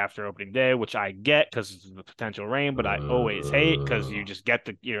day after opening day, which I get because of the potential rain, but I always hate because you just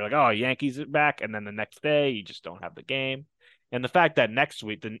you're like, oh, Yankees are back, and then the next day you just don't have the game. And the fact that next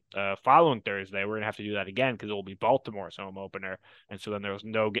week, the following Thursday, we're gonna have to do that again because it will be Baltimore's home opener, and so then there's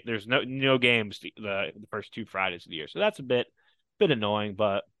no games the first 2 Fridays of the year, so that's a bit annoying.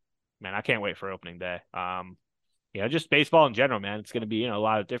 But man, I can't wait for opening day. Just baseball in general, man. It's going to be, a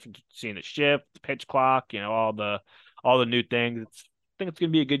lot of different seeing the shift, the pitch clock, all the new things. I think it's going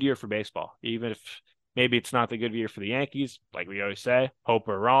to be a good year for baseball, even if maybe it's not the good year for the Yankees. Like we always say, hope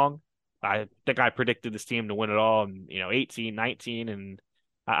we're wrong. I think I predicted this team to win it all in, 18, 19, and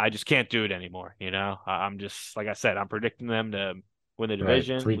I just can't do it anymore. I'm just, like I said, I'm predicting them to win the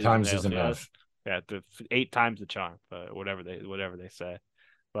division. Right. 3 times is enough. Yeah, 8 times the charm, whatever they say.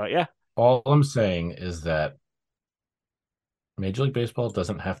 But yeah. All I'm saying is that Major League Baseball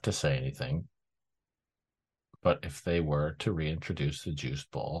doesn't have to say anything. But if they were to reintroduce the juice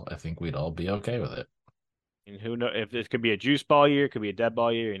ball, I think we'd all be okay with it. And who knows if this could be a juice ball year, it could be a dead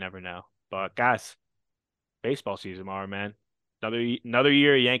ball year, you never know. But guys, baseball season tomorrow, man. Another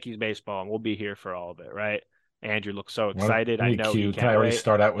year of Yankees baseball, and we'll be here for all of it, right? Andrew looks so excited. I know he can't Can I already wait.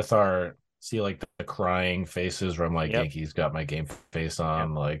 start out with the crying faces where I'm like, Yep. Yankees got my game face on,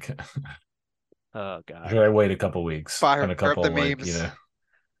 Yep. like Oh god. should I wait a couple weeks? Fire and a up couple the like, memes.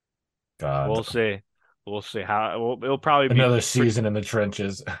 God. We'll see how it'll probably be another season in the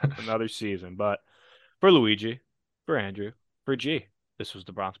trenches. another season. But for Luigi, for Andrew, for G, this was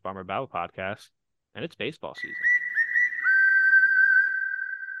the Bronx Bomber Battle Podcast, and it's baseball season.